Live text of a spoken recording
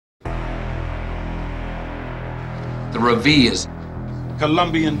The Revillas.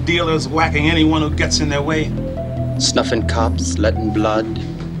 Colombian dealers whacking anyone who gets in their way. Snuffing cops, letting blood.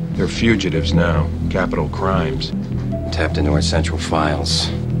 They're fugitives now. Capital crimes. Tapped into our central files.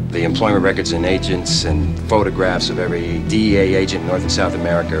 The employment records and agents and photographs of every DEA agent in North and South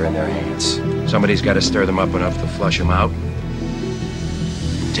America are in their hands. Somebody's got to stir them up enough to flush them out.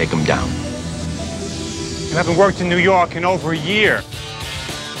 Take them down. You haven't worked in New York in over a year.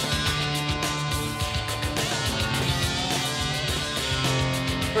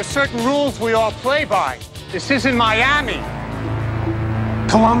 There are certain rules we all play by. This isn't Miami.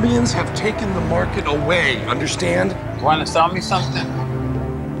 Colombians have taken the market away, understand? Want to sell me something?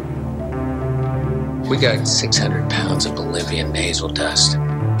 We got 600 pounds of Bolivian nasal dust.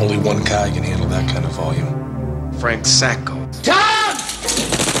 Only one guy can handle that kind of volume. Frank Sacco. Tom!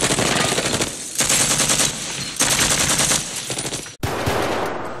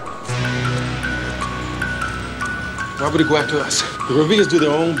 Why would he go after us? The Revillas do their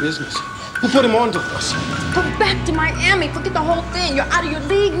own business. Who put him on to us? Go back to Miami. Forget the whole thing. You're out of your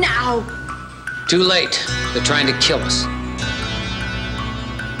league now. Too late. They're trying to kill us.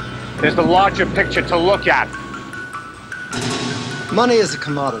 There's the larger picture to look at. Money is a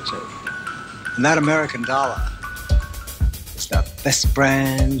commodity, and that American dollar is the best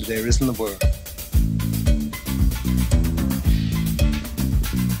brand there is in the world.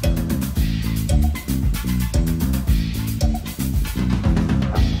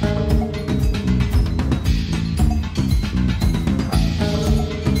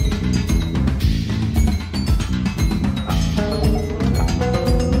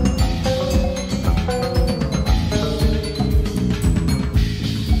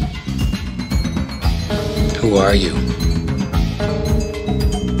 Who are you?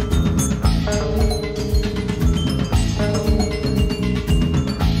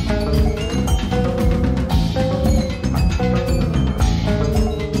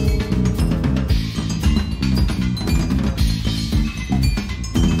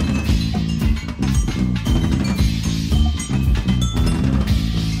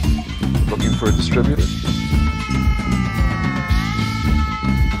 Looking for a distributor?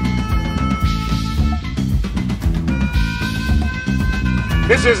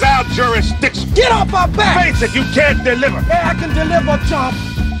 This is our jurisdiction. Get off my back! Face it, you can't deliver. Yeah, I can deliver, chump.